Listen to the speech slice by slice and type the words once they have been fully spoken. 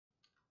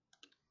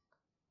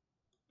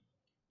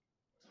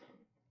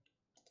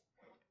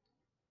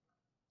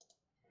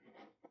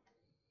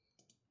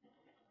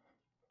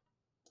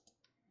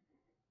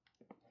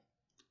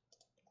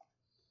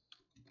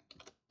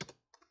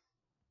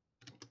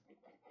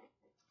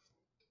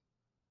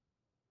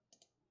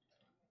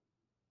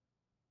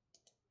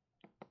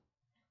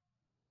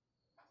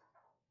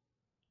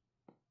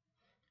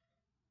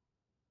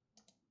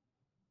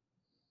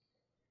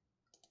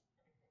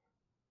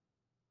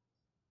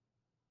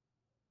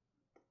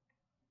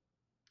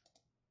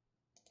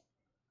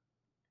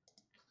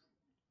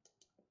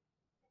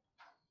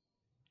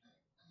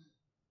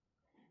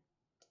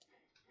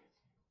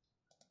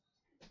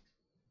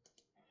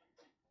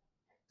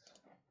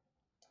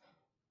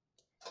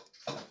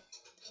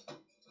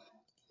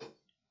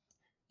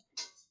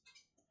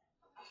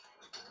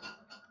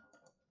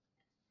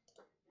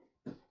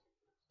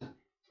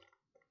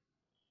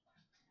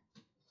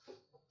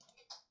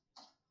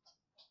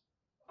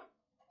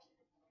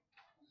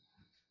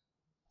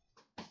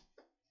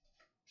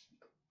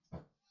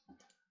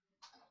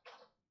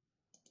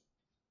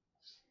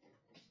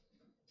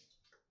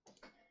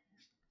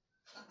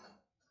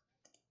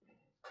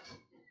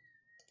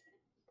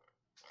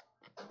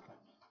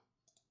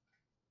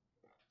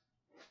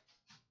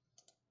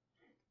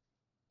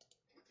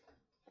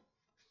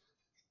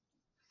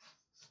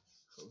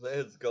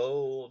Let's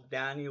go,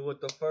 Daniel with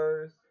the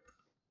first.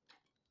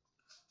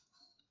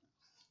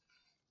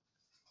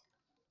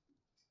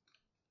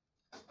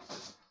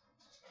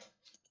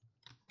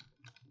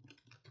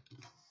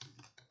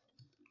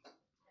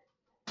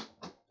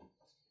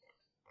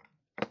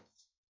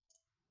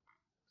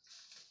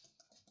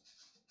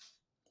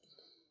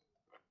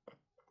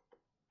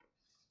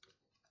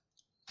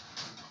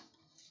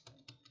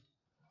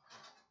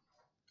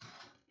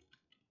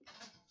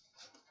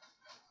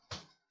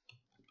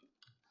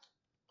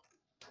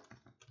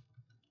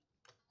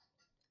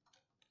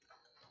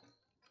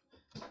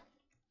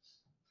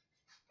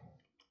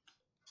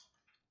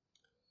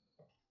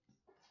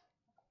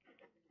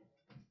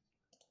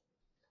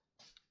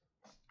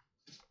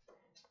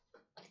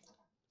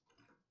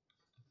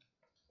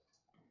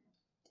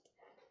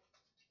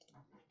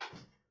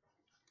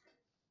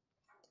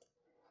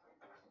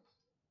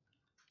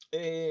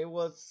 Hey,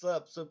 what's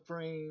up,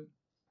 Supreme?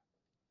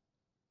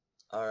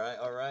 All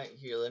right.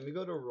 Here, let me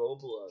go to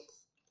Roblox.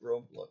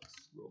 Roblox.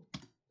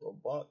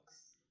 Roblox.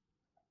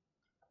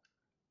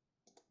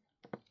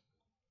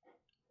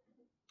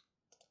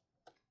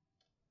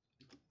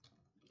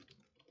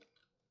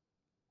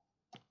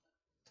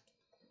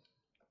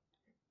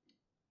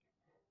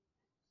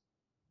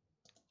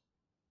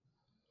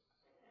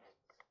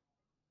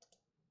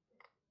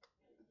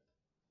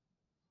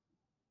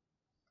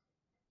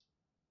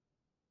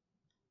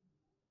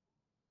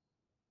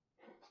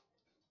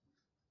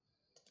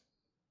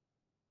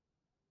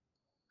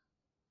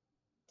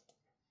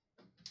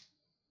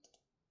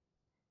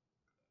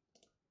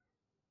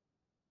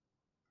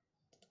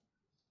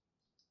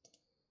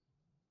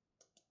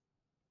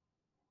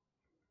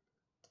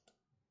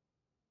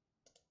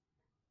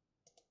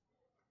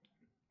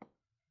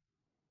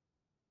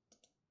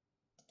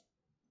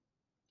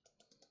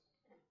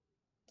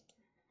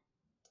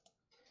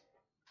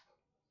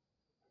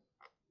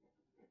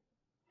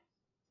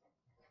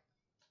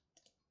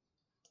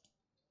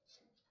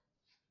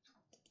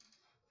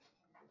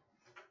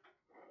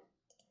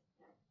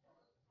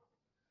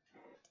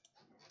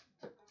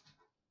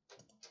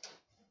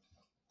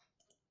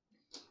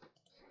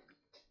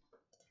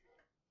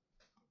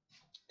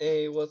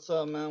 Hey, what's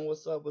up, man?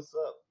 What's up? What's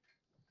up?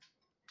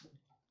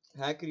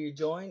 How can you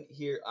join?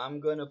 Here, I'm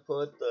gonna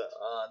put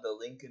the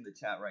link in the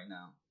chat right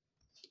now.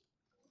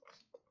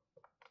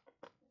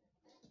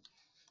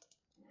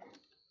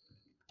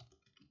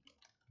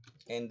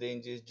 And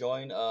then just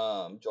join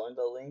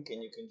the link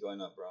and you can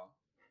join up, bro.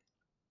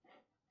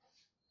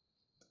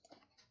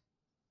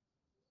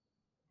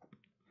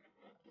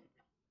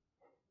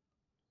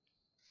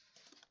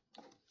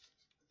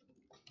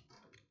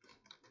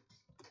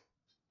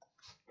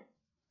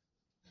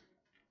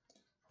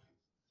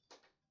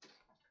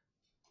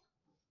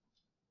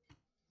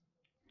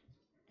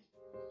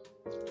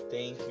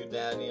 Thank you,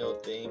 Daniel.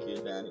 Thank you,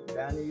 Daniel.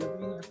 Daniel, you've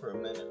been here for a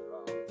minute,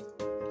 bro.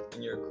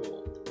 And you're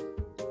cool.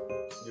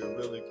 You're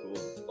really cool.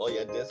 Oh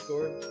yeah,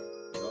 Discord?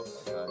 Nope,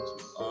 I got you.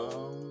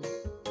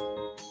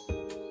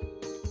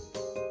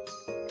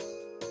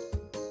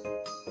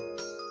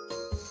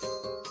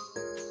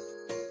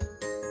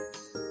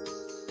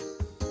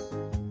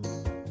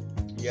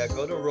 Yeah,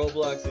 go to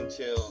Roblox and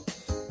chill.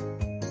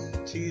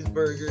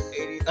 Cheeseburger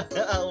 80.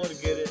 I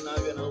would get it, not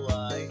gonna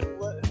lie.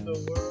 What in the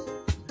world?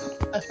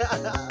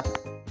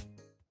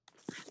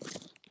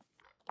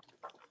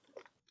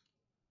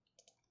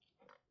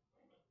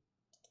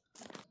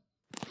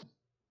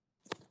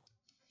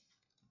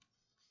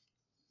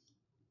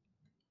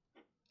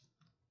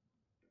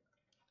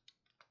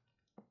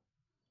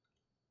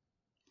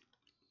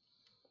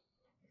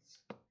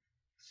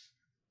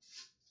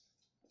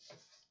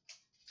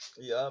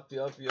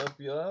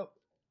 Yup.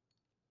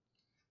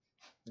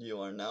 You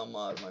are now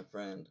mod, my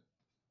friend.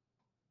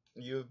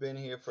 You've been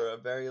here for a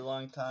very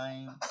long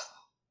time.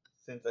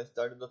 Since I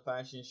started the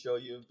fashion show,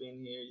 you've been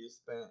here. You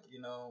spent,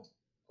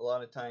 a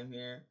lot of time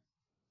here.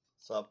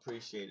 So I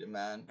appreciate it,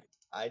 man.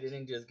 I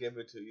didn't just give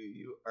it to you.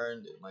 You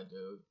earned it, my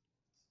dude.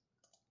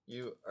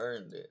 You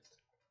earned it.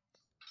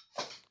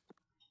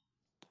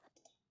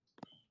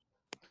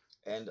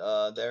 And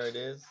there it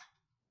is.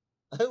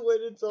 I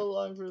waited so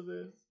long for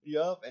this.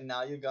 Yup, and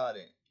now you got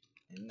it.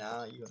 And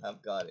now you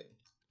have got it.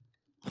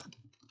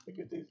 Look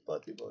at these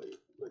putty boys.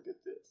 Look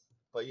at this.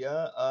 But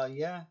yeah.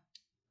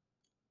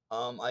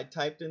 I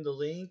typed in the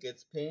link.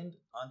 It's pinned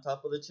on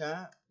top of the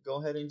chat.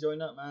 Go ahead and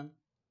join up, man.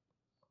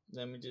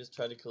 Let me just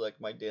try to collect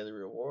my daily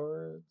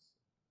rewards.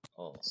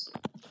 Oh,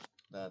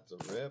 that's a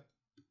rip.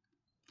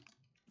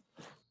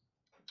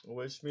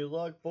 Wish me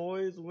luck,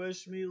 boys.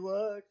 Wish me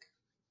luck.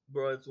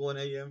 Bro, it's 1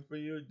 a.m. for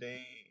you? Dang.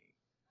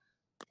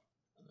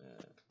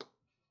 Yeah.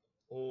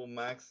 Oh,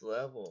 max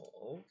level.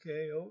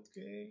 Okay.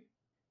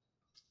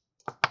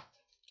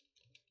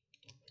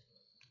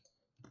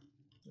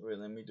 Wait,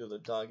 let me do the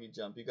doggy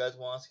jump. You guys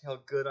want to see how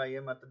good I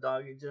am at the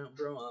doggy jump,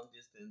 bro? I'm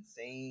just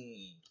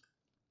insane.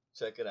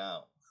 Check it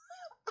out.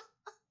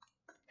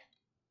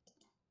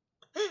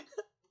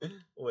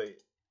 Wait.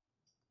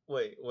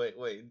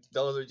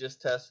 Those are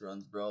just test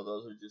runs, bro.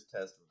 Those are just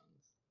test runs.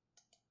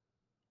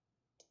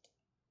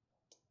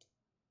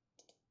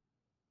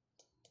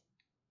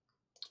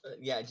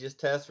 Yeah, just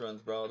test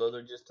runs, bro. Those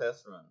are just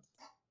test runs.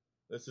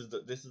 This is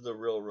the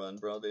real run,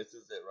 bro. This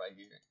is it right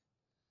here.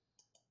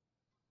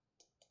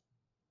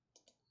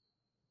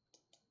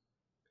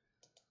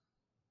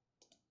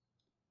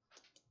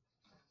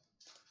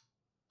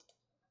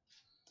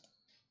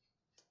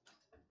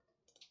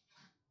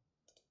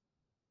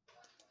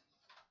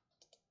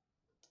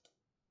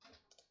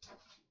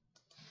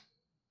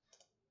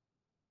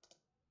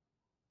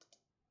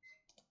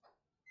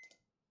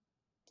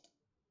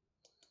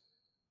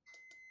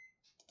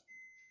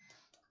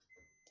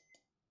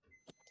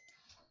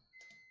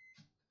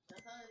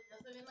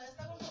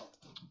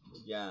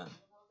 Yeah.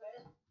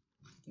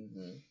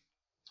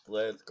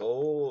 Let's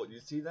go. You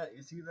see that?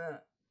 You see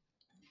that?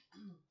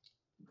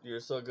 You're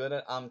so good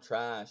at. I'm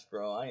trash,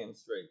 bro. I am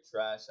straight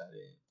trash at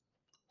it.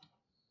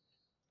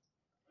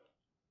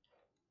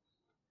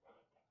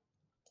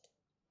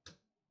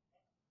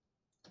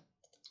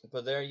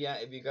 But there, yeah.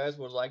 If you guys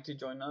would like to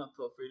join up,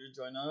 feel free to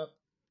join up.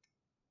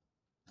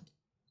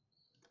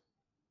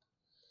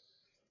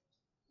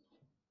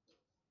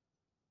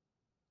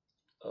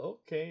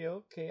 Okay,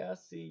 okay. I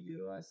see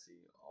you. I see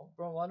you. Oh,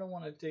 bro, I don't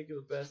want to take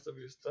the best of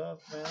your stuff,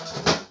 man.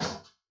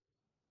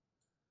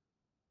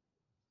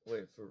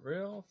 Wait, for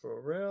real?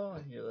 For real?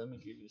 Here, let me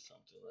give you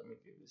something. Let me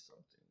give you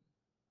something.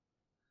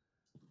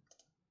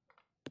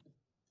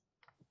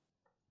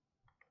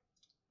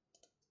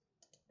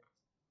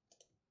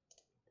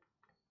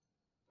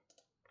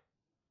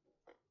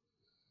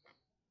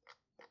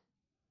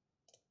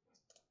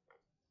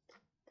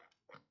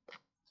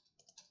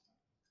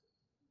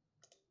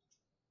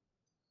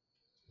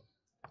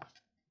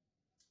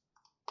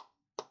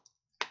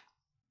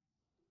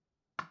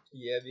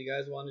 Yeah, if you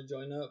guys want to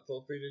join up,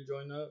 feel free to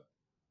join up.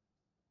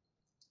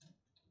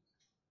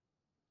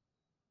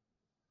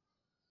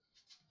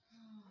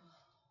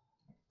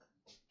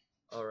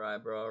 All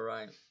right, bro. All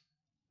right.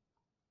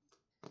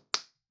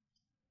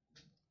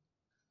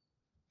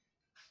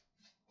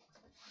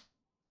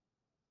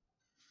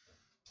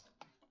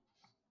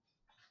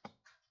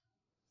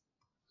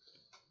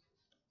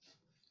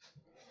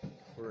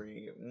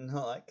 Free.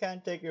 No, I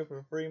can't take it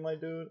for free, my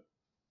dude.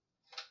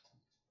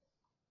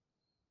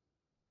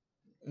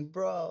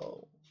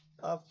 Bro,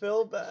 I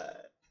feel bad.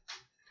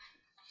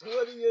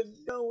 What are you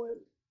doing?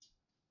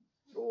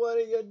 What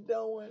are you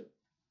doing?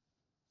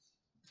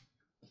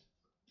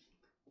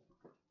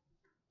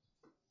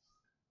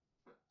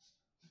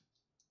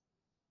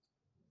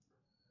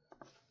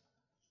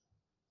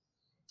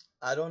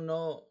 I don't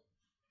know.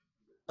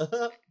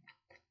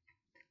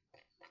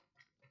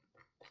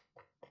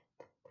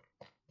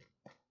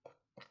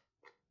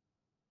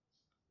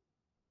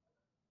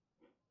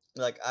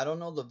 Like, I don't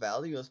know the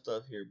value of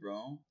stuff here,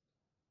 bro.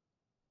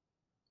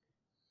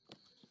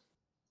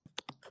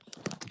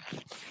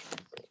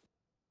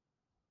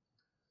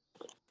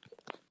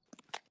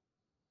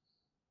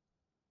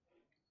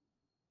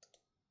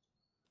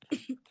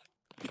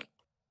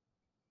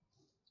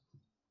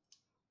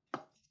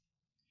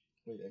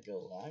 Wait, a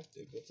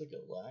galactic? What's a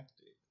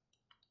galactic?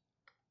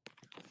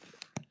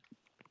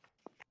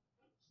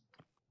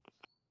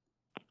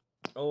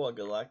 Oh, a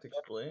galactic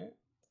split?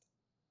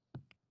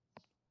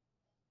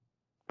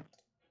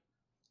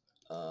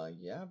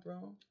 Yeah,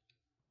 bro.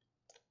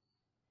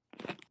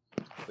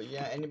 But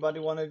yeah, anybody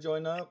want to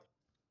join up?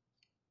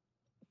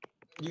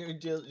 You're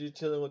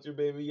chilling with your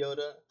baby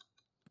Yoda?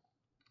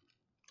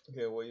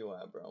 Okay, where you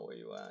at, bro? Where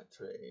you at?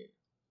 Trade.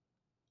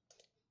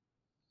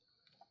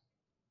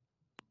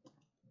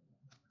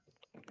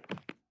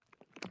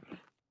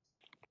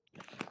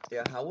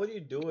 Yeah, how would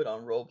you do it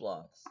on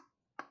Roblox?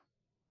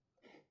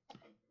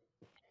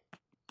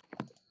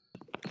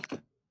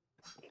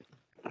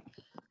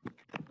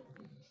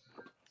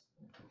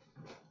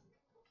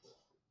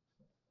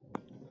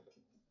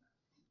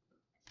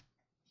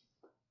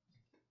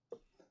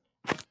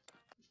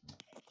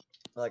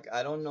 Like,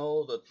 I don't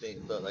know the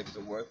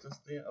worthless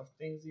thing of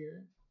things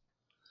here.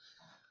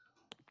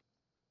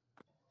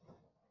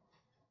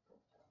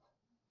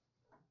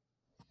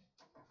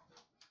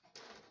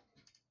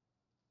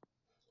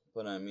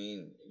 But I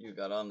mean, you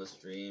got on the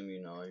stream,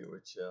 you were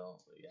chill.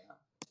 But yeah,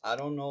 I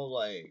don't know.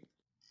 Like,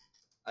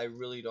 I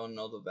really don't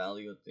know the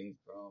value of things,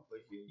 bro. But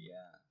here,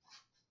 yeah.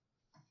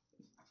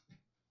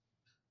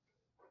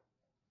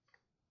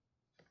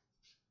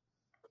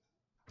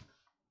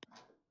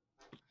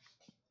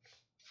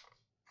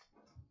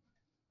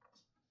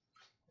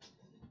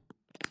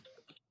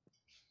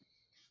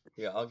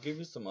 Yeah, I'll give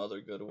you some other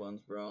good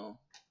ones, bro.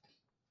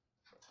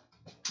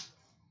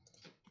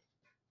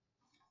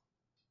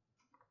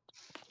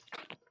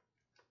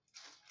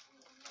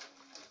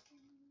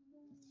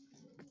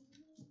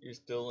 You're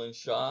still in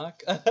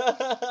shock?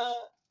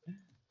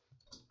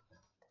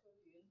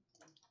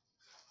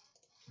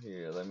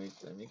 Here, let me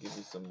give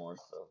you some more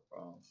stuff,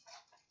 bro.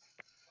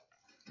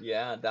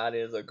 Yeah, that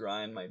is a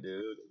grind, my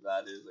dude.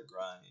 That is a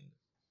grind.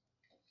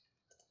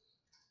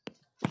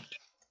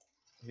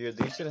 Here,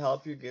 these should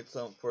help you get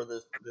some for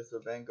this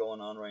event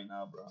going on right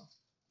now, bro.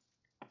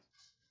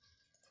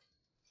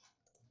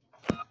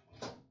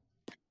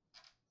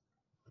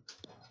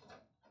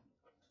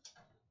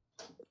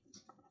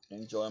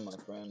 Enjoy, my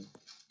friend.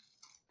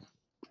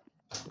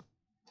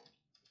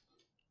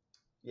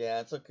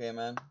 Yeah, it's okay,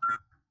 man.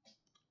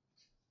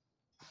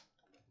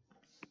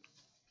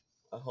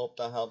 I hope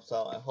that helps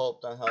out. I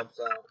hope that helps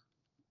out.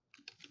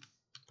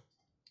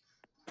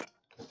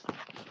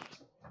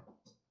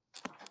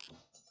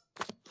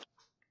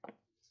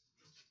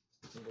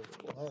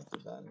 What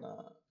did I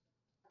not?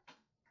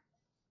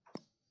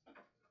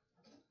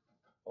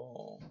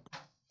 Oh.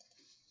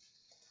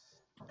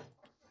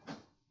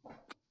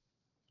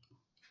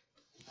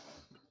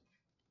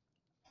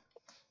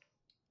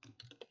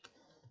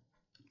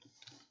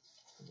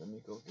 Let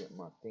me go get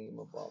my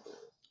thingamabobber.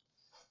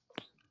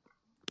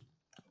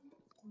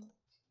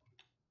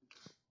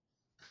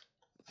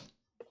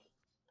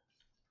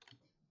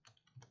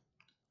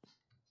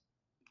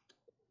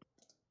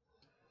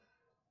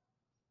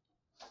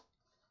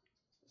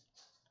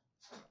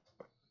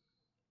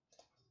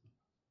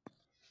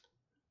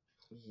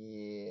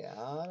 Yeah,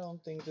 I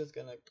don't think this is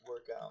gonna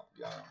work out,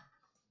 y'all.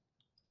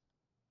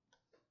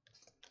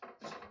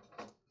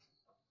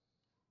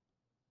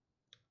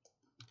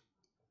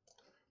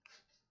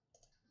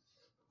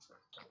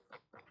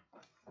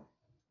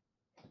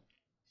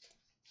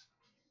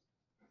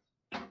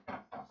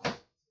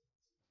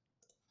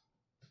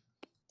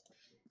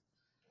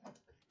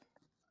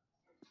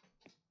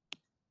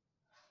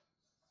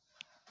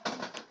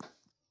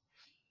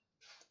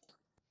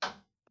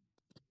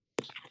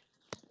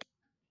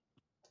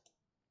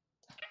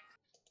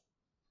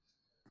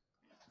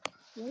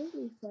 What are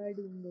they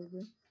fighting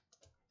over?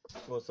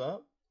 What's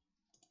up?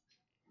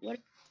 What are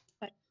they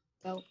fighting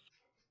about?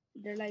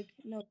 They're like,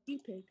 no, you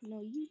pick.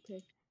 No, you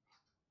pick.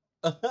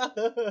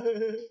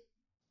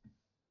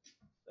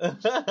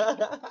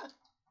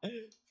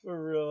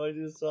 For real, I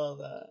just saw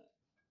that.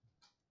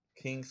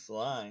 King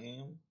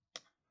Slime.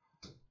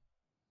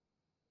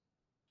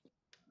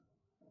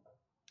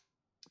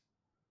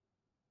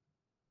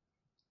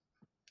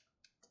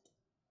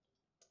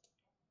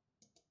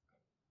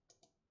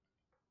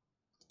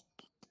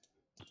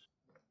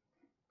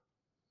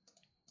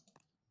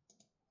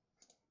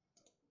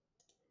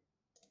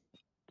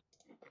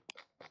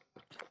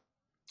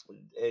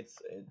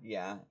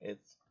 Yeah,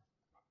 it's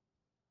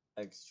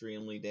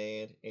extremely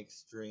dead.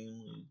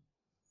 Extremely.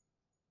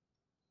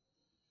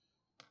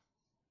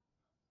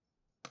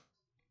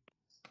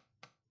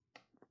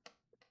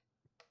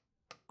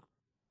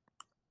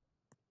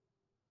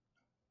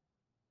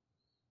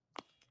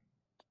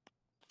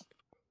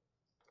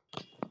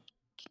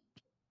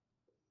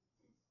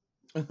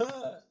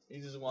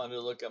 You just wanted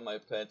to look at my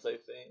pets, I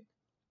think.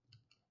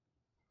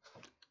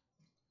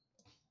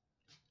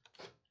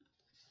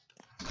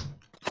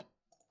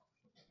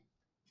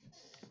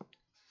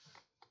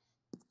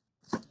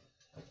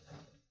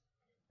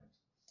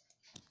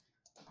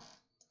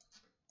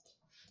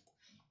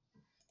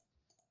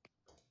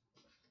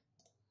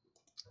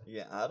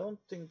 Yeah, I don't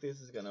think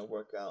this is gonna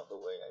work out the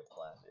way I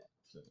planned it.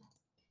 So,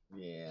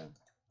 yeah,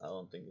 I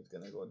don't think it's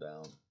gonna go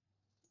down.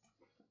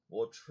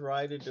 We'll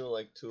try to do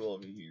like two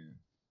over here.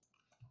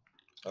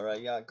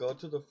 Alright, yeah, go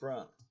to the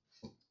front.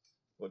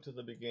 Go to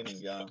the beginning,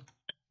 yeah.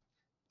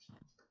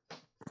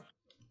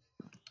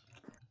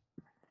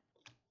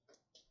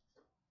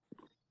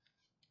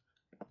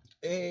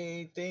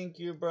 Hey, thank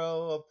you,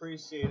 bro.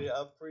 Appreciate it.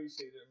 I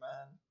appreciate it,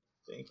 man.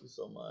 Thank you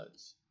so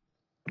much.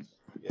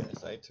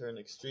 Yes, I turn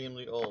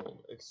extremely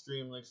old.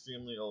 Extremely,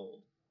 extremely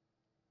old.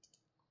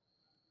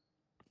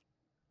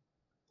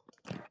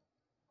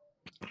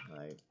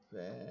 My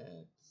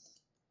pets.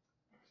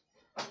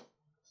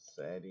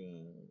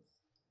 Settings.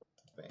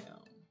 Bam.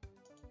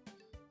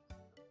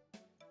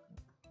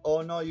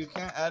 Oh no, you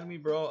can't add me,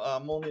 bro.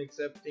 I'm only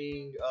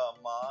accepting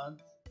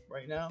mods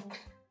right now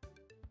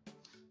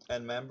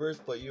and members,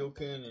 but you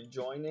can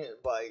join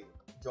it by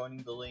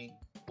joining the link.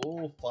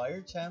 Oh,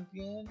 Fire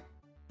Champion,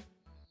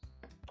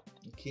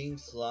 King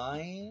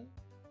Slime.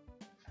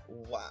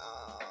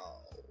 Wow.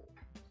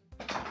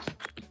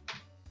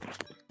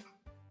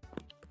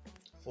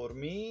 For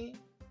me,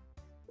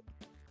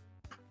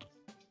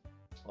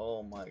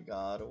 oh my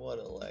God, what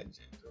a legend!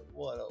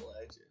 What a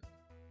legend!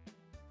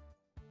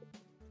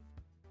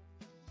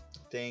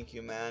 Thank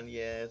you, man.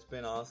 Yeah, it's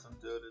been awesome,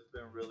 dude. It's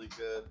been really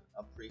good.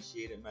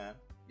 Appreciate it, man.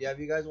 Yeah, if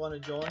you guys want to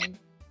join,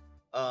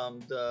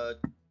 the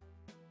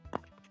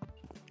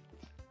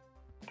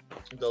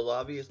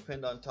lobby is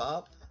pinned on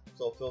top,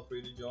 so feel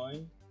free to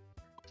join.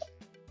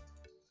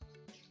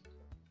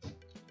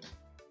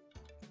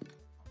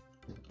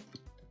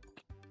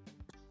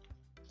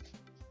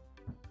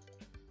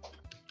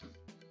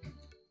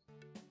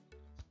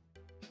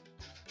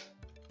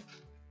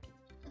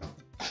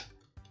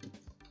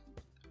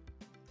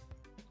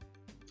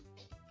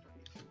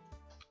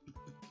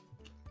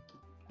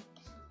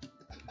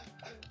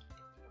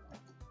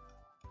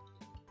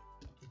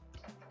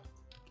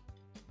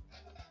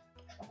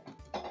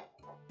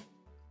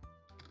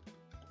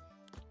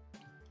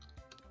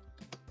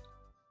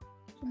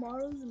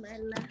 Tomorrow's my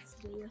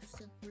last day of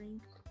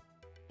suffering.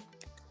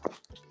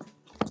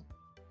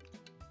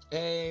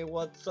 Hey,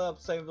 what's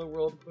up, Save the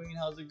World Queen?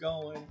 How's it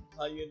going?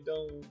 How you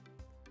doing?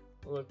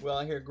 Look, we're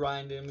out here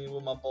grinding me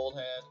with my bald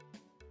head.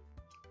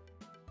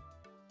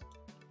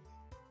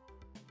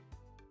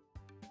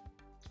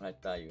 I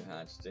thought you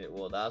hatched it.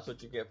 Well, that's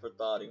what you get for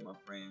thoughting, my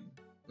friend.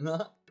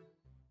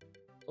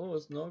 Oh,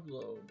 a snow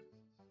globe.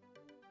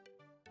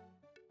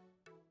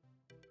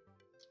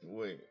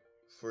 Wait,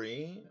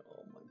 free?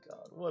 Oh my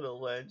god, what a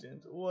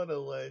legend! What a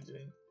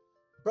legend,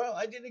 bro!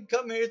 I didn't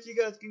come here so you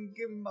guys can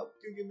give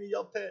me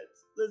your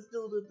pets. Let's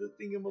do the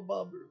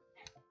thingamabobber.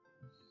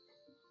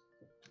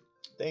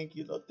 Thank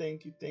you, though.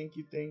 Thank you, thank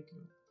you, thank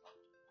you.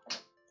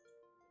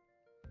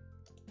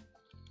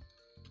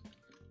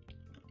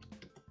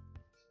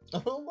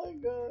 Oh my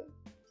god.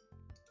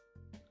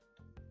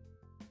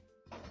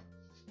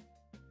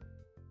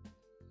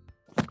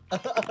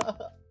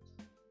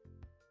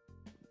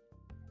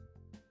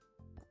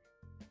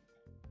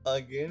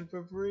 Again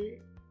for free?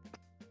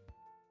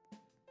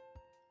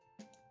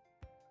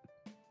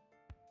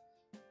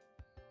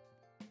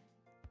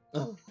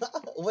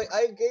 Wait,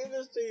 I gave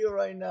this to you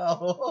right now.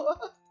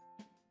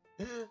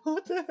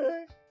 What the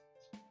heck?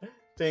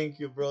 Thank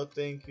you, bro.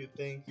 Thank you,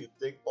 thank you.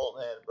 Thick bald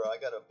head, bro. I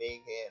got a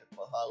big head.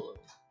 Mahalo.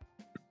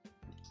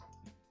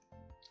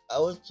 I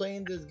was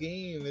playing this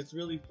game. It's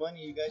really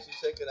funny. You guys should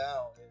check it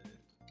out.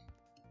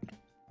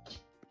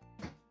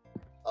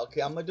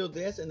 Okay, I'm gonna do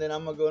this, and then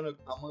I'm gonna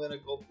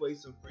go play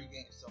some free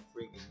games,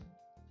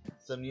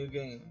 some new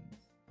games.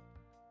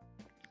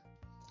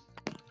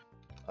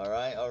 All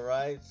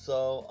right.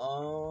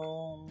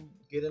 So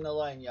get in a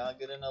line, y'all.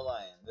 Get in a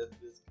line. Let's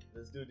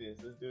do this.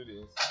 Let's do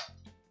this.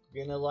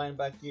 Get in a line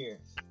back here,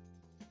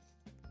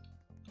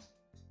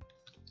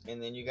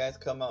 and then you guys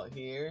come out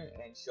here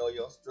and show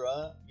your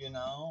strut, and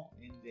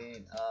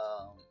then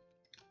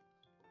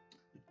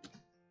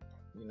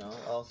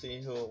I'll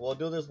see who. We'll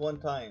do this one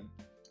time.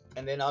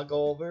 And then I'll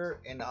go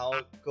over and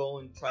I'll go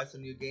and try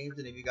some new games.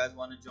 And if you guys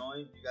want to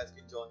join, you guys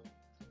can join.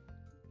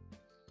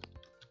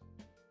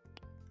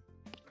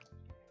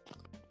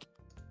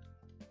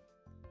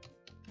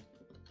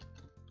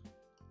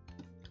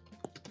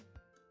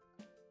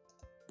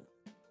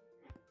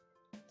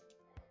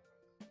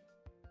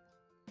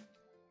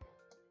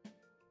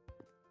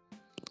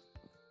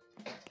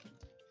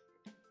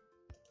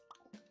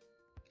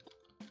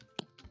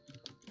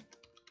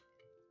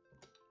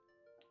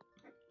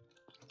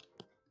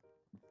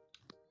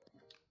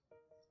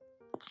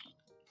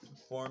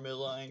 Formula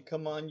line,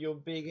 come on, you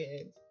big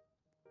heads.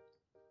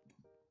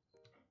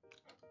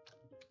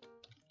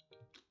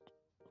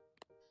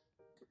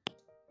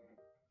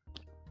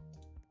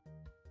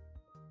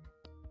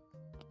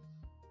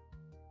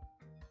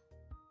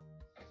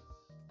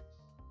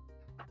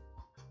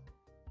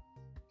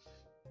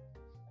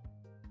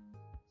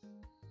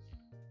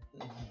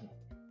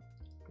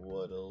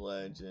 What a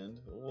legend.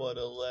 What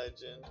a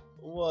legend.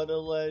 What a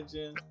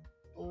legend.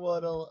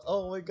 What a...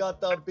 Oh, we got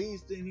the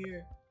beast in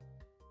here.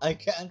 I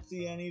can't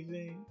see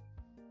anything.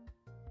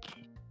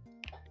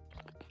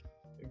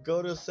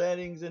 Go to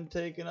settings and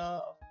take them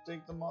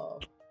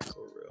off.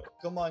 For real.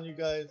 Come on, you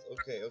guys.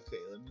 Okay,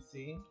 let me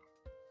see.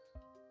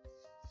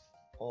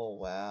 Oh,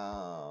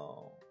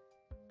 wow.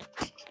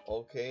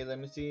 Okay, let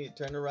me see.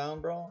 Turn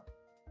around, bro.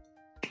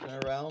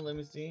 Turn around, let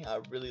me see. I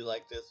really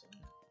like this one.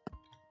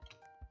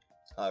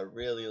 I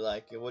really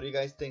like it. What do you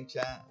guys think,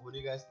 chat? What do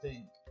you guys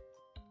think?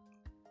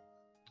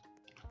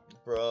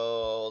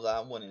 Bro,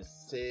 that one is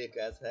sick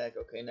as heck.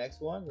 Okay,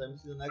 next one. Let me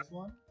see the next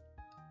one.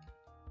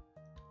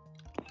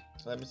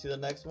 Let me see the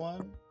next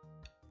one.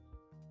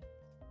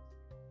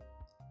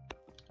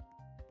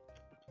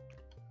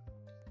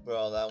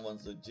 Bro, that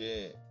one's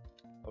legit.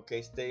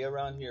 Okay, stay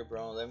around here,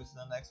 bro. Let me see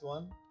the next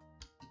one.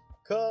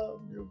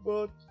 Come, you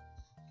butt.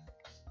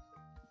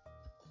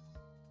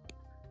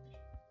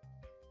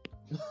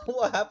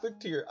 What happened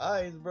to your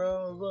eyes,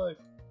 bro? Look.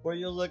 Were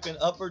you looking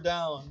up or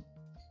down?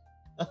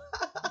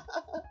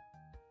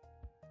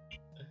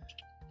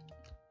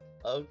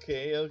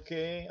 Okay.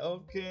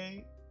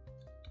 Okay,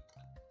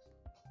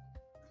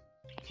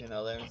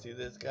 now let me see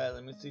this guy.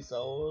 Let me see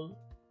Saul.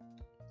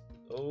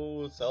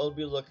 Oh, Saul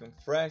be looking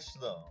fresh,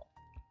 though.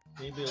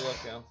 He be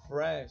looking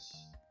fresh.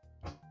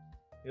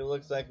 He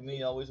looks like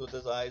me, always with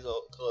his eyes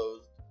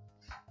closed.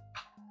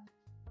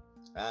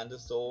 And the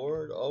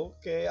sword.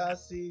 Okay, I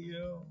see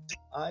you.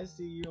 I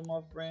see you,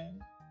 my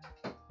friend.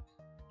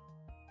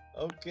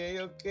 Okay.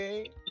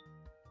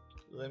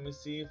 Let me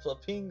see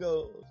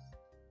Flapingos.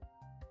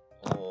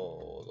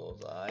 Oh,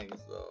 those eyes,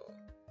 though.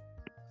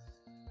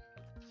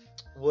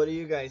 What do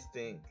you guys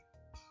think?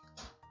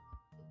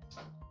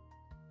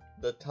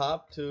 The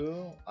top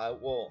two, I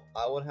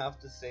would have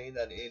to say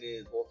that it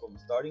is, well, from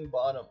starting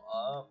bottom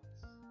up,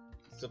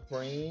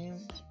 Supreme,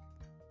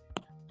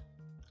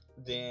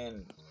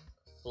 then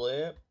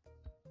Flip,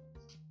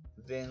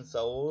 then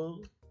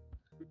Saul,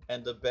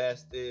 and the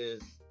best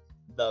is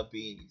the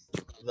Beast.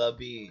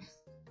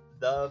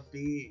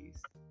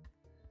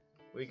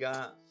 We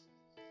got,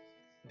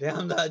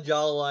 damn that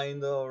jawline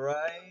though,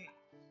 right?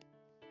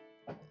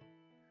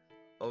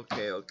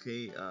 Okay,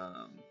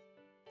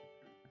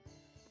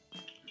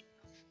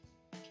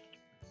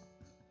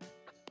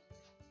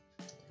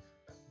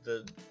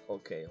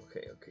 Okay.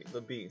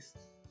 The beast.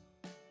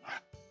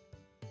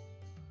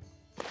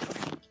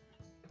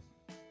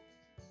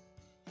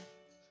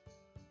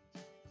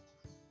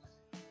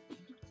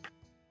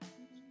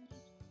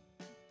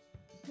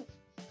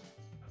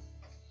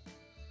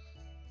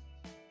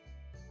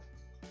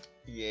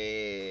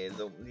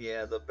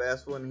 Yeah, the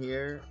best one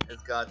here has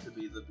got to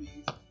be the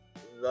beast.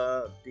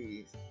 The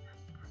beast.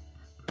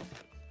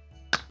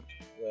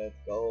 Let's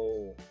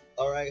go.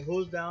 Alright,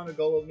 who's down to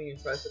go with me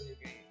and try some new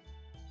game?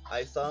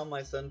 I saw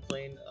my son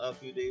playing a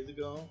few days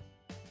ago.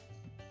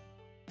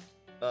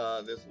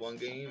 This one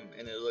game,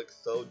 and it looks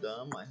so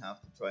dumb, I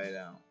have to try it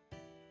out.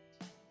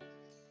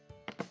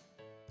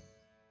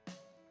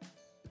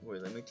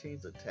 Wait, let me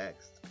change the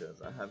text,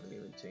 because I haven't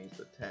even changed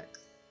the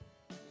text.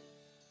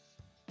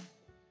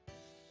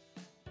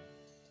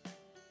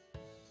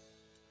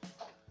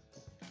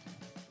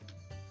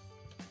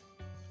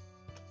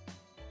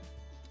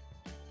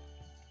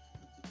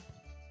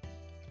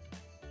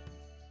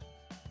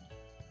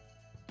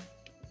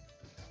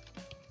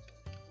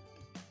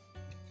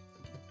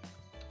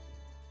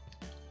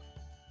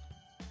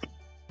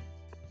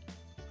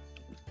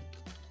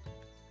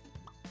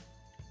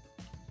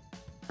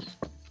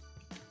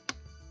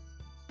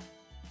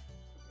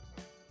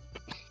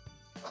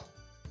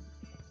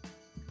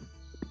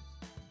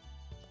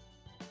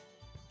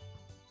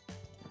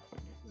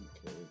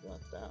 Okay, we got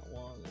that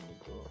one. Let me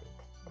go here.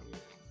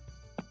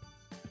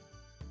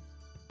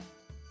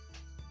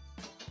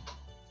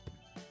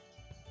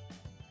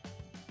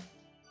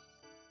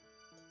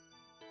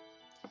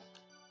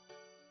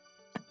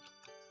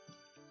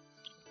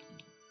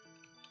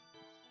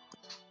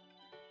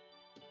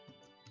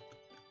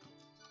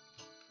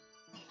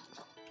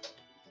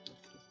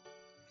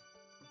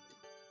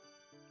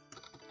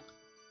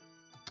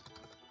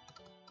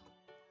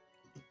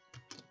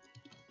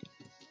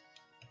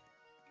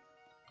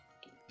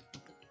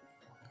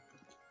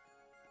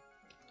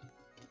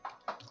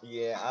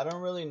 Yeah, I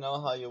don't really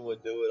know how you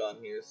would do it on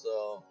here,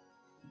 so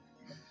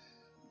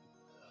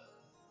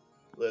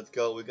let's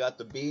go. We got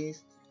the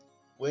beast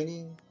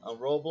winning on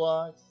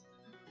Roblox.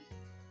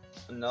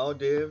 No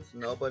divs,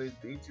 nobody's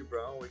beat you,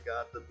 bro. We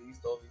got the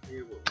beast over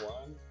here with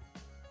one.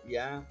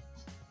 Yeah,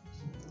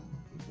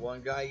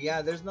 one guy.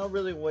 Yeah, there's no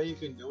really way you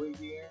can do it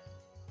here,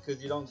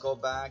 because you don't go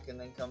back and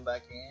then come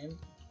back in.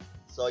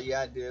 So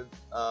yeah, div,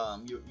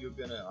 I'm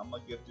gonna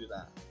gift you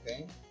that,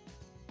 okay?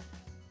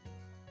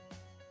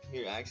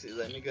 Here, actually,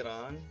 let me get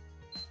on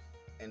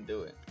and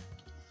do it.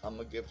 I'm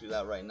gonna gift you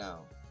that right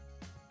now.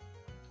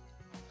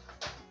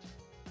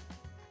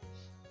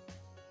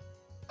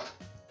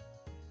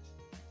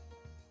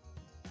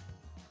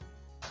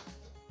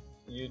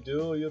 You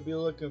do, you'll be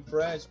looking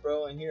fresh,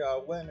 bro. And here, our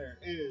winner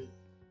is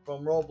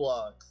from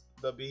Roblox,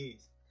 the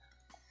Beast.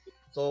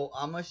 So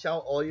I'm gonna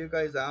shout all you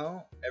guys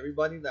out.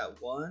 Everybody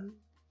that won,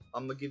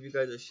 I'm gonna give you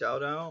guys a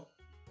shout out.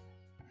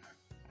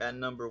 At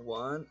number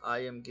 1,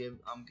 I'm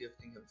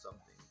gifting him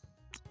something.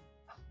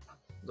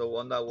 The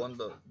one that won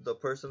the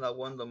person that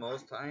won the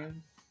most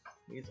time,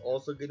 he's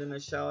also getting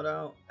a shout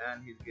out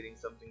and he's getting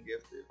something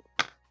gifted.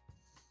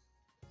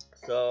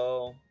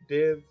 So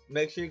div,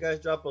 make sure you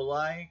guys drop a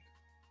like,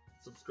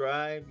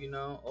 subscribe, you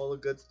know, all the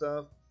good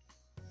stuff.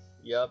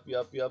 Yup.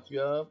 You'll get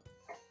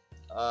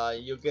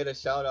a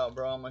shout out,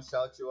 bro. I'm gonna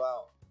shout you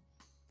out.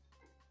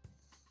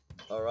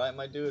 Alright,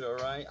 my dude,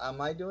 alright. I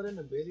might do it in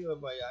the video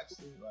if I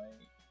actually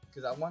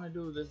because I want to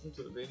listen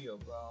to the video,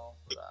 bro,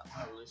 but I'm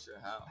not really sure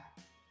how.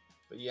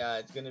 But yeah,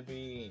 it's gonna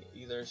be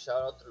either a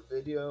shout out through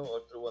video or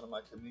through one of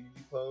my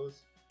community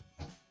posts.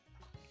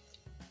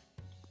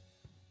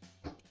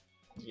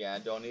 Yeah,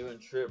 don't even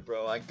trip,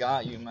 bro. I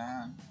got you,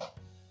 man.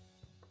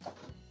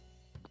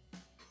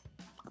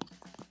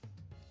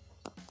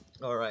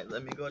 Alright,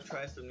 let me go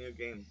try some new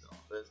games, though.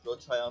 Let's go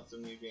try out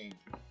some new games.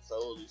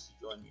 So you should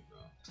join me,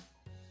 bro.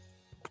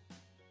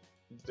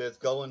 Let's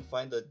go and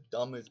find the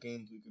dumbest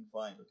games we can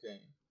find, okay?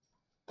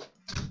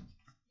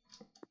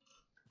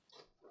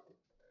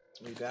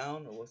 We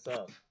down or what's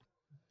up?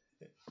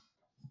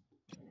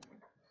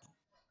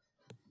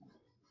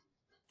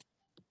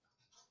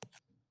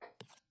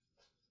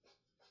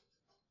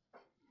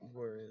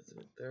 Where is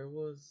it?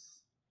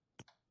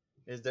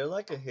 Is there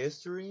like a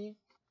history?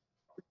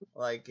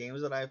 Like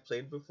games that I've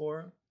played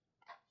before?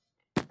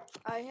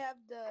 I have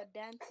the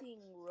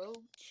dancing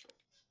roach.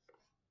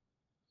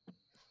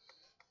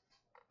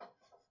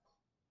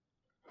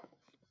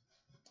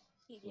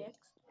 TDX.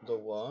 The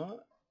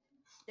what?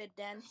 The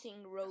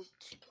dancing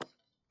roach.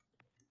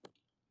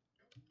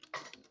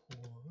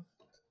 What?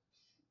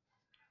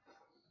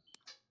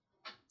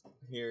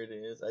 Here it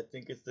is. I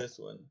think it's this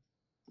one.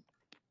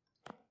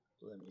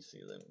 Let me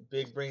see.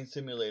 Big Brain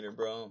Simulator,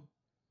 bro.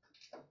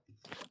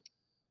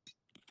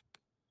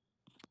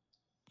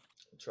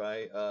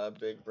 Try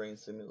Big Brain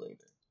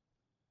Simulator.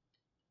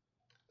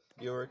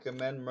 You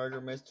recommend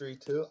Murder Mystery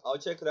 2? I'll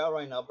check it out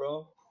right now,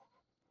 bro.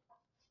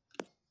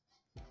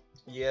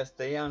 Yeah,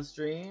 stay on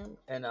stream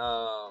and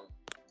I'll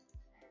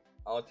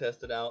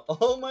test it out.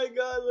 Oh my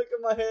god, look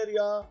at my head,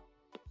 y'all.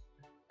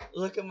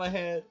 Look at my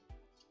head.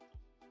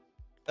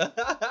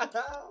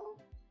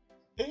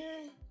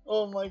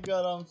 Oh my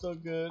god, I'm so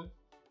good.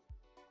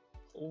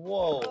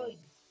 Whoa. Oh,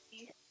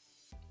 you-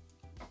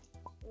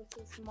 with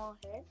a small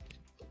head.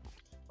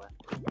 What?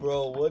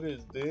 Bro, what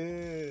is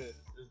this?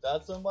 Is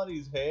that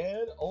somebody's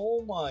head?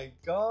 Oh my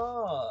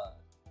god.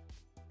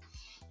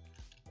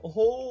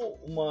 Oh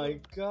my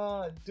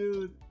god,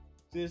 dude.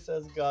 This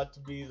has got to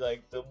be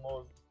like the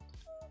most.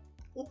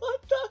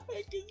 What the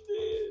heck is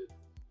this?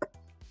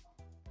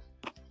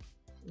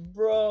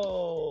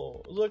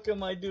 Bro, look at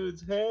my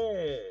dude's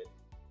head.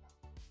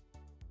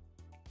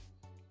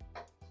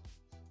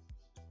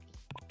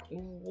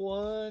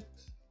 What?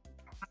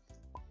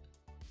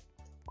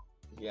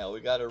 Yeah, we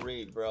gotta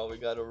read, bro. We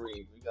gotta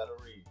read. We gotta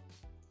read.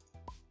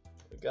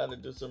 We gotta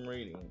do some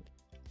reading.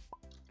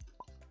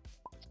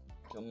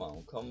 Come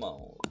on, come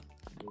on.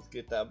 Let's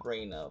get that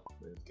brain up.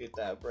 Let's get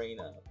that brain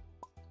up.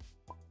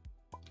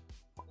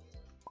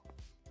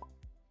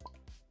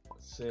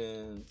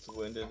 Since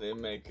when did they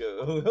make a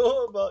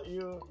oh, about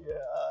you? Yeah,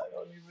 I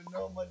don't even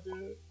know, my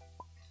dude.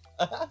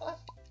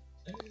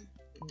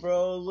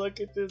 Bro, look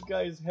at this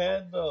guy's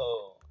head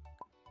though.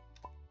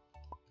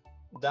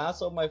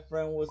 That's what my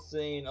friend was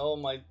saying. Oh,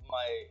 my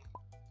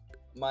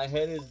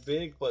head is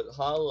big but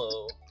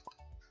hollow.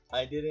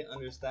 I didn't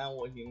understand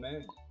what he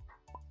meant.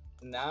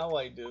 Now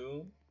I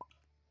do.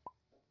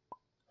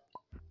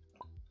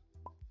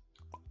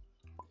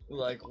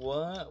 Like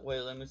what? Wait,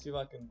 let me see if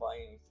I can buy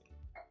anything.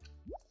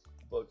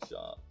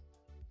 Bookshop.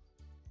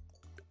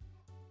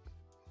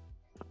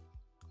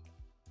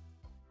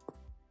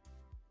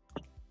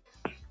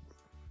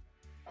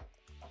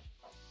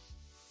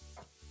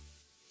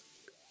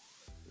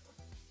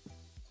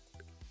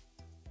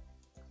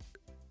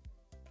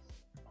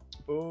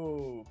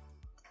 Ooh.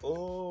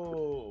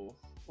 Ooh.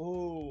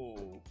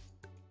 Ooh.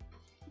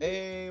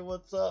 Hey,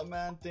 what's up,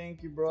 man?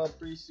 Thank you, bro.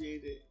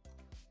 Appreciate it.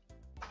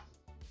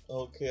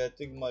 Okay, I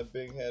think my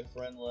big head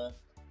friend left.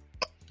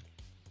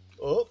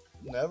 Oh,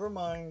 never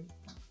mind.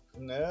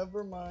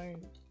 Never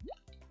mind.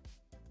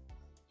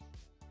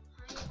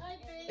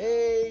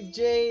 Hey,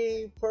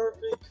 Jay,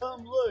 perfect.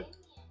 Come look.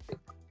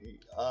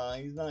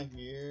 He's not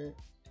here.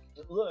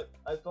 Look,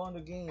 I found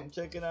a game.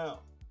 Check it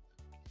out.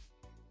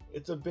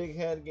 It's a big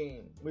head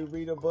game. We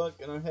read a book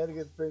and our head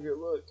gets bigger.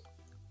 Look.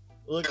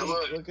 Look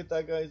at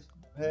that guy's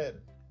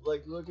head.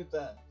 Like, look at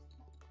that.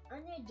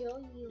 I'm gonna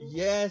join you.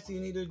 Yes, you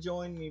need to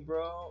join me,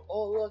 bro.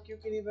 Oh, look, you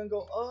can even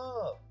go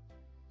up.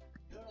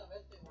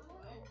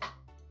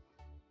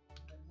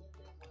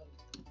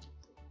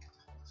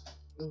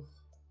 Oof.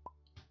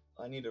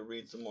 I need to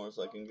read some more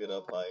so I can get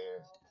up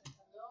higher.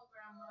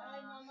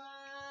 Hi, Mama.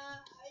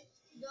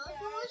 Go to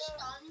a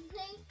starting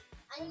place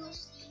and you will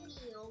see me,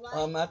 alright?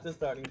 I'm at the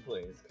starting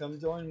place. Come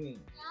join me.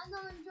 Yeah, I'm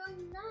gonna join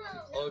you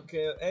now.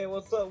 Okay. Hey,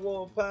 what's up,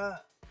 Wolf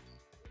Pat?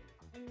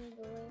 I'm going to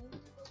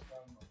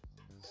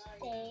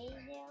stay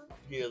there.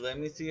 Here, let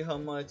me see how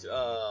much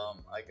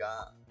I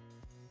got.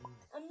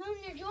 I'm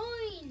gonna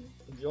join.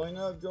 Join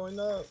up, join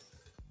up.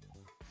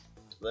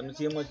 Let me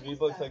see how much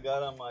V-Bucks I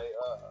got on my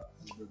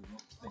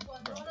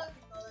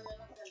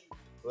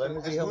Let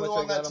me see how much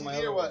I got on my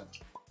other one.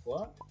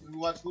 What? You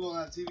watch Hulu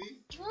on TV?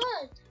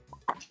 What?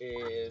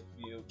 If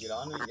you get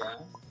on it, yeah.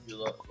 If you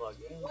log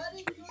in,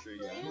 pretty sure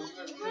yeah.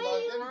 You're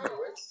logged in here,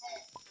 right?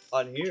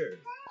 On here,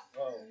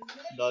 Oh.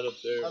 not up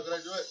there. How did I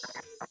do it?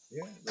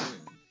 Yeah. There.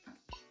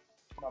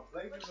 My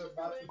plate is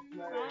about to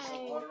play. I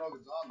don't know if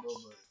it's on though,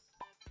 but.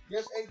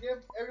 Yes, hey, give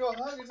Ariel a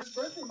hug. It's his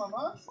birthday,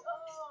 Mama.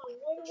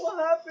 What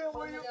happened?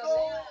 Where you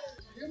going?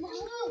 Give him a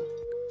hug.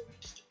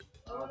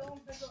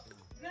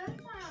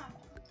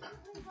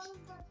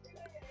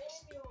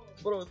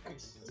 Bro,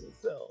 it's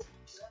sell.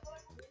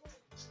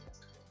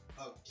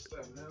 Oh,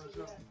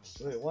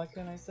 Wait, why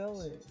can't I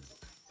sell it?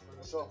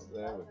 so,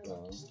 There we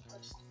go.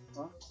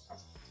 huh?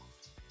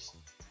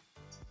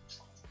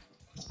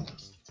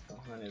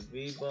 100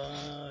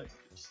 V-Bucks.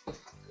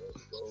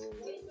 Let's go.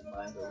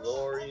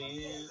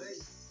 Mandalorian.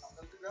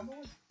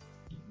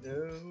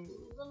 No.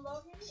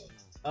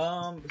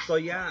 So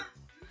yeah.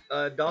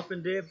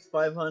 Dolphin Dips,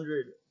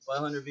 500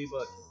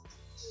 V-Bucks.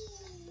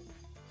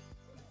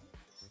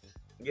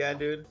 Yeah,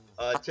 dude.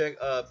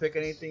 Pick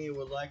anything you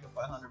would like at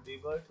 500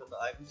 V-Bucks at the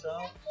item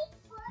shop.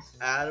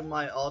 Add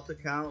my alt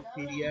account,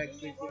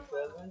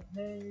 PDX667.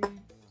 Hey.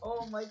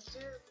 Oh, my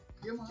shit.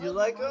 Give him a hug. You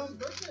like Mama. him?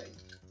 It's his birthday.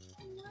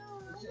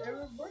 It's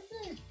Ariel's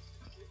birthday.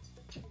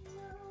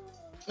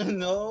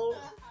 No.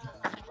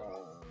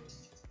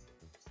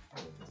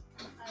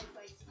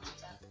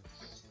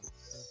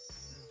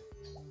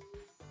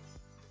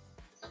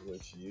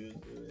 Which user?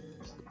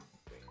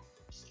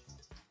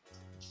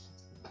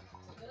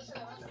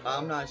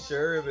 I'm not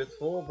sure if it's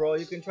full, bro.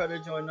 You can try to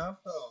join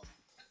up though.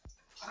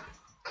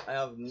 I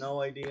have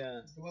no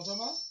idea. ¿Qué pasó,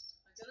 ma?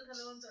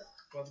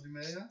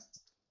 4:30.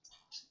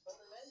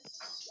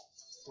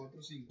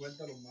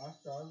 4:50 lo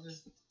más tarde.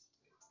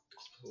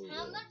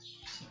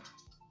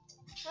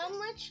 How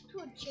much to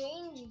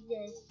change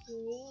this,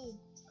 please?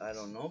 I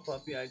don't know,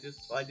 puppy. I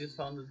just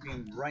found this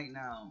game right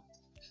now.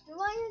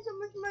 Why is so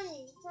much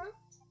money, huh?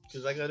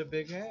 Cause I got a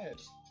big head.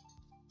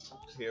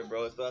 Here,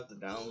 bro, I still have to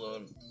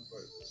download.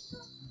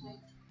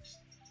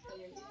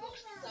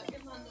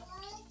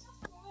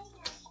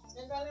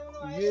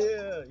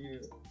 Yeah, you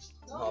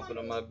hopping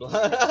on my block.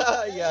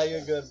 Yeah,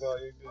 you're good, bro.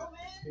 You're good.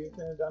 Can you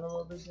turn it down a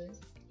little bit, Jay?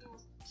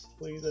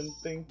 Please and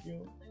thank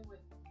you.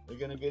 You're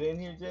gonna get in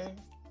here, Jay?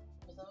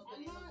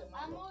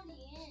 I'm already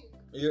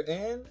in. You're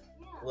in?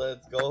 Yeah.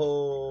 Let's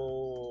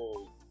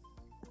go.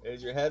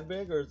 Is your head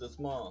big or is it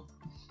small?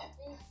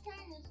 It's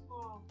kind of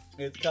small.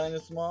 It's kind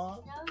of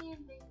small. Now we're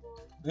in big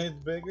boy. It's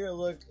bigger.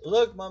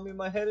 Look, mommy,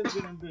 my head is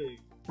getting big.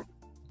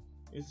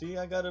 You see,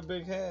 I got a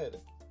big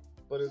head,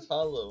 but it's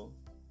hollow.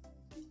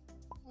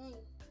 Hey.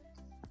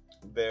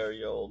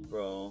 Very old,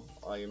 bro.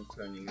 I am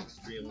turning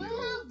extremely Look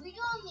old. how big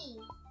on me.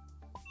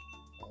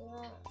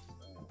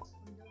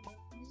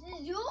 This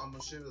is you? I'm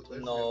gonna share the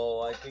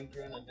No, I think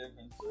you're in a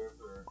different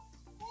server.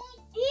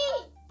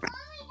 Hey.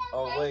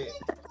 Oh wait,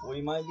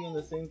 we might be in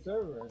the same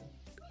server.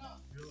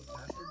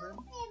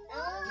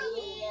 I'm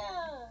over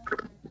here.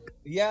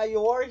 Yeah,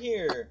 you are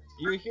here.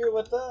 You're here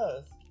with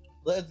us.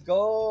 Let's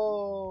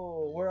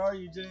go. Where are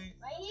you, Jay?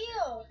 Right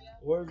here.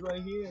 Where's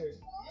right here?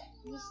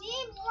 You see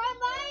it right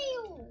by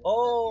you.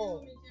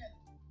 Oh,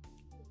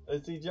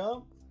 let's see,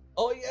 jump.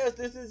 Oh yes,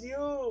 this is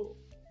you.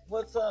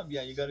 What's up?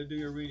 Yeah, you gotta do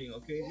your reading,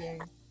 okay, Jay?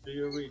 Do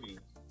your reading.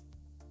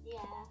 Yeah.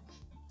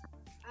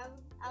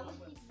 I was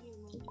thinking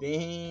you.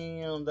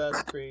 Damn,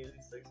 that's crazy.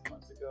 6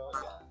 months ago.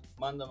 Yeah.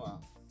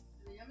 Mándama.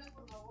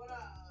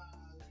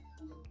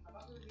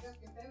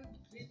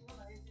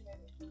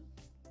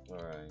 All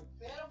right.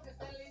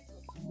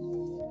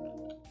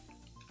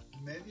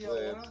 Media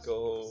hora. Let's go.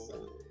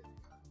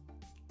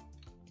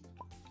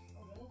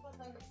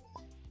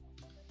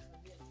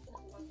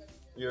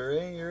 You're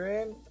in. You're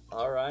in.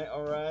 All right.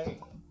 All right.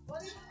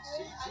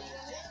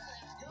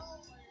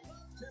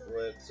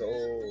 Let's go.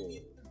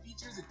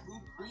 Features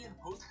include pre and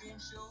post game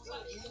shows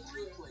on instant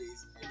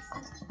replays and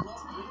 60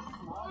 plus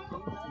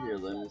live. Here,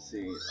 let me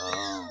see.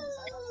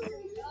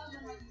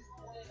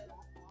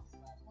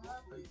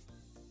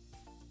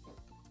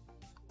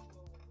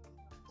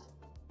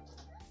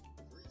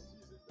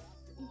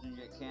 You can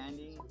get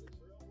candy.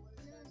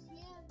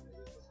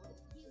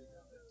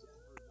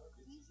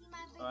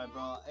 Alright,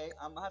 bro. Hey,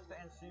 I'm gonna have to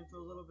end stream for a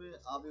little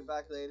bit. I'll be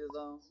back later,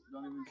 though.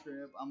 Don't even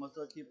trip. I'm gonna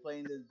still keep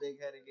playing this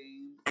big-headed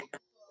game.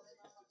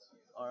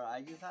 Alright,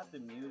 I just have to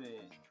mute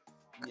it.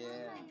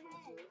 Yeah.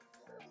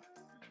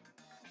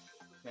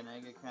 Can I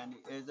get candy?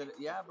 Is it?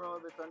 Yeah, bro.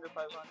 If it's under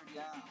 500,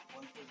 yeah.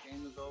 Once the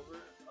game is over,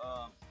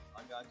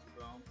 I got you,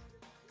 bro.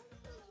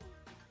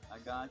 I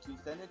got you.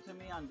 Send it to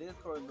me on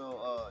Discord,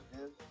 though.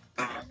 Div.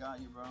 I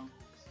got you, bro.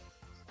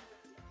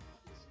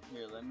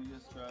 Here, let me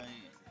just try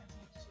it.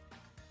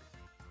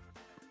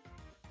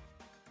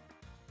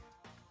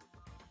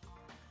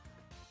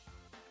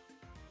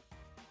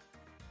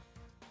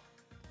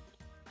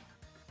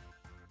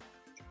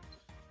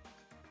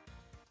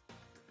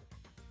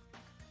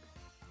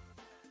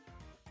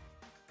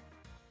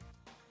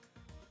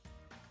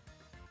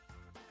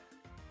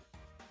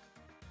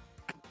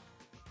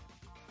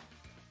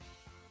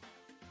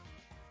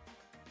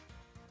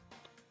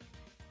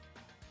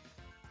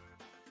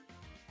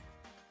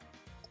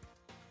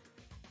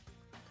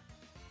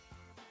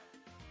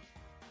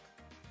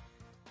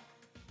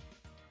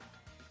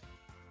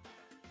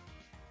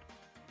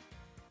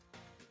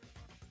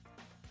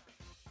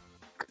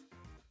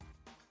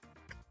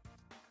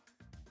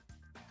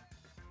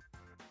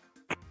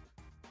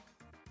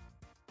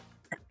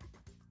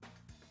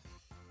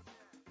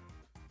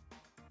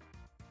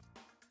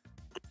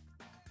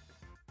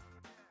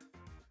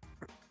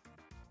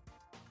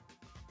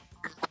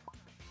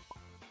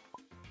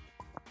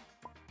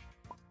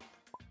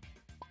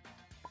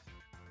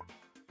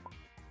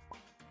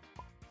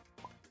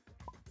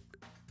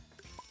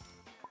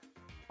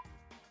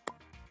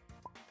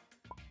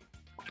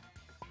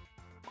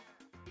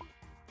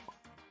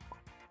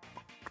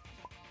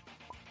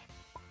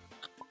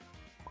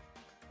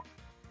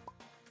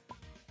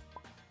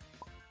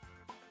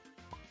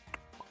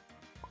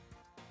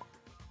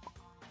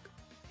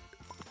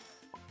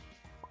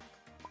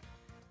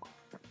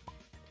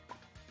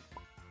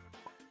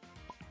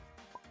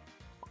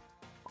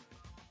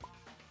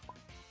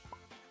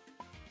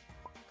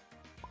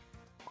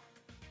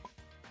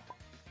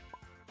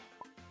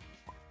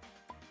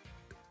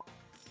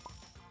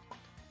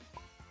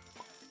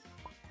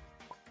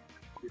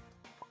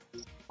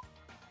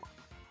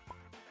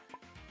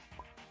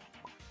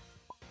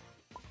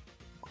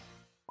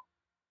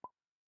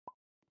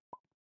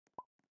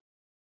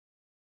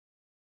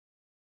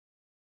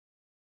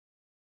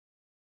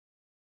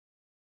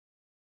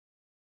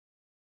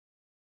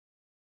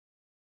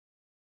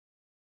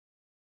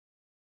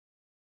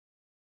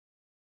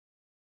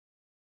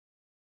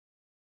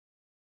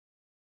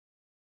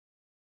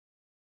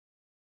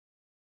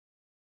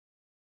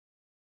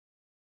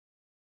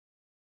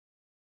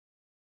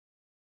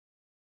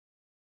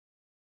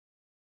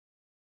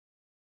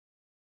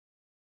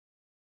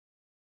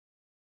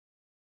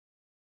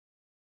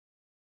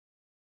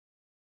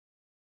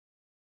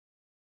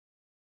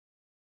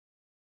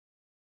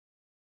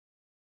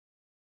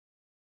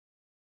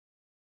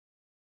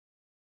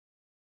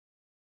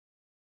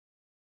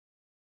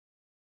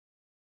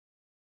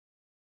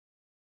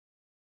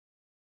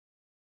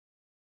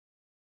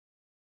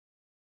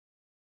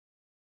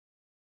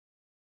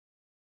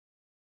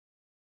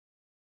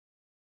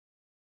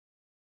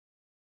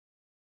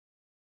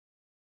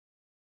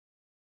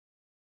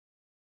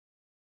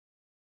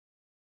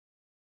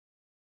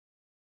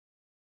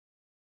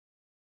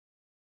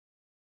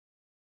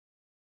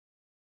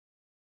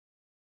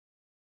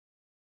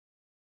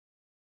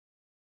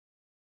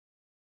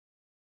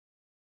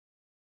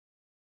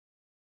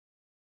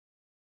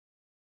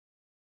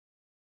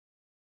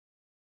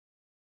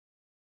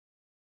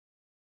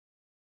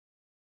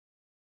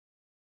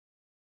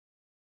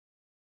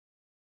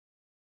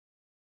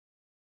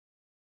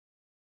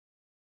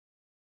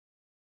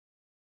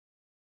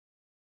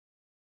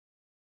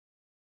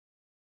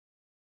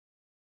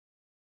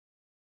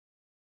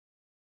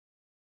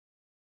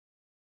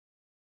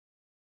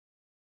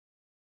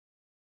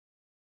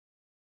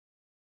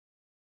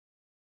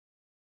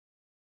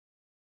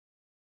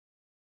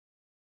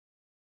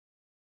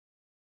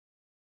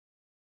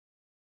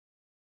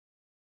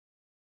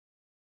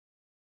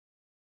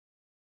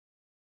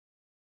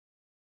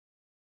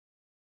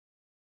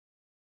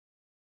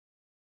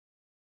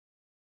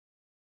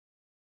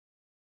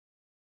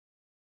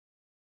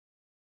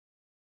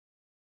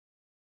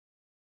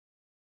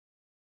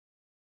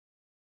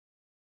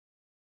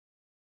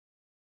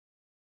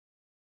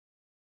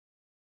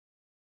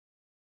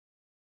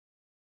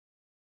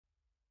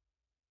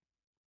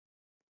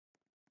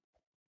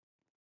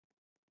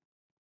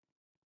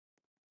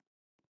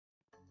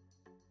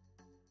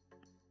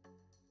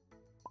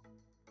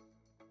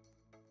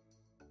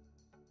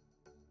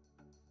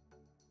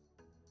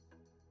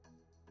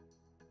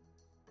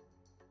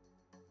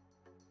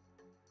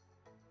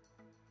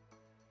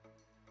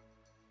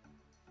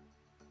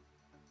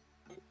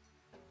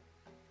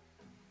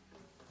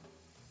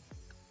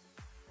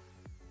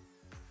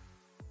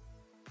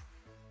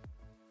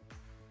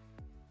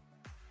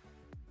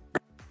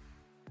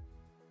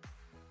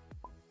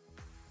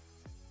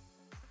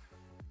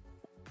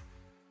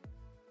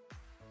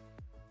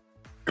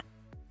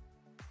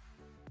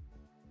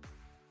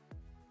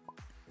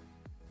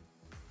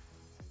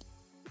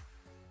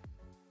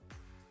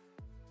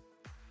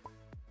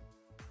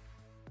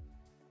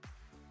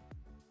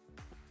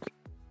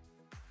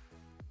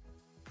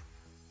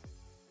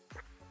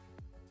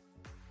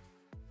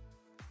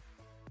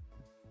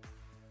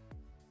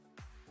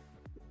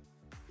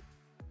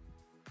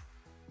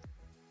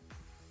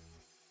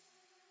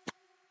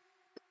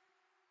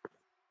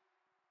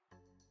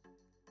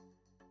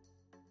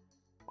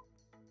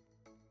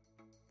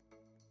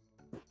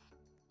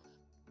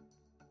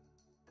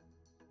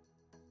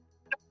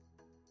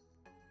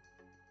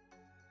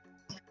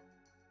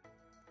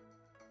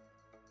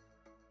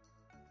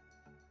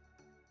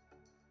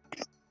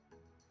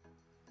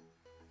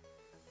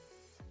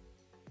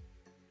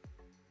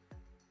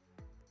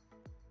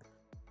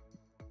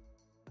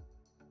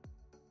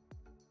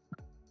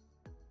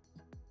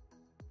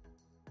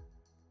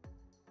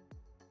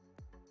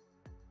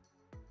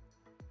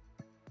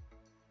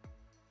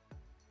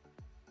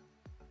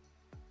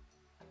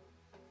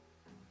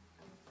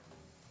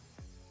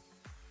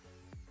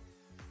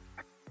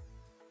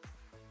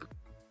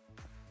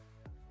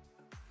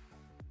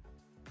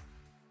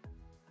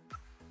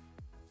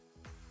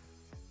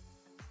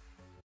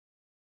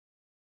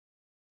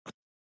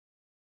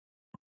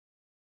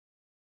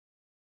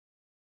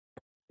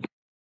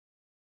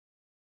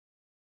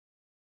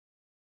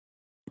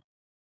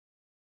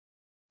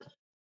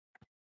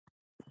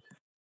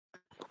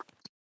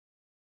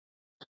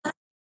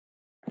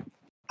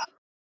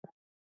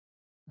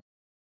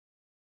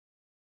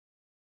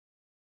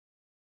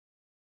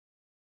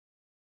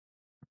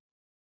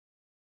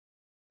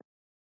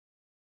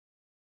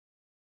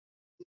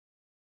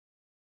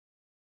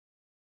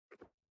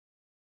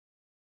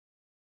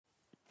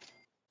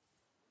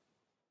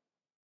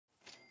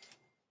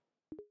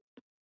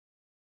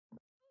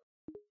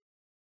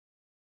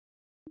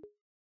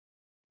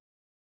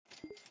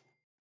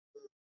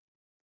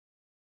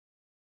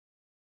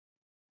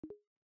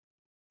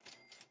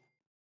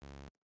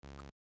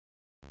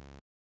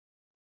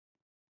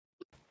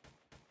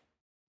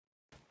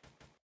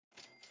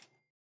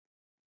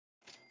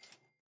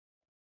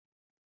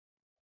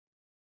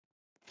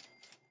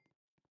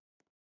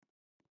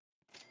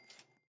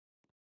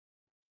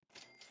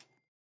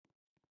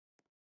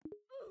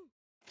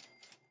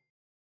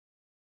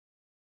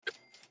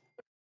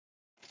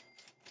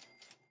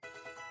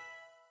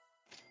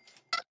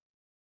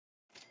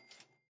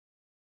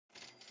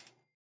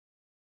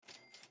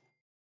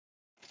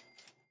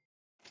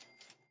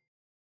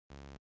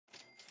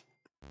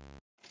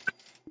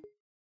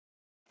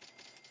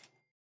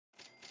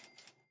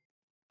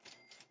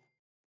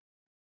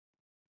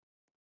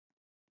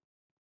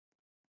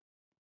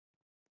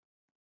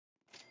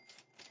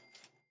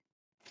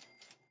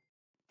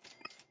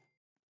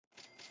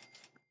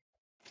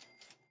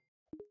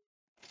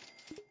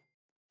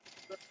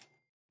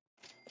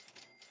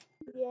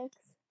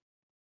 DX.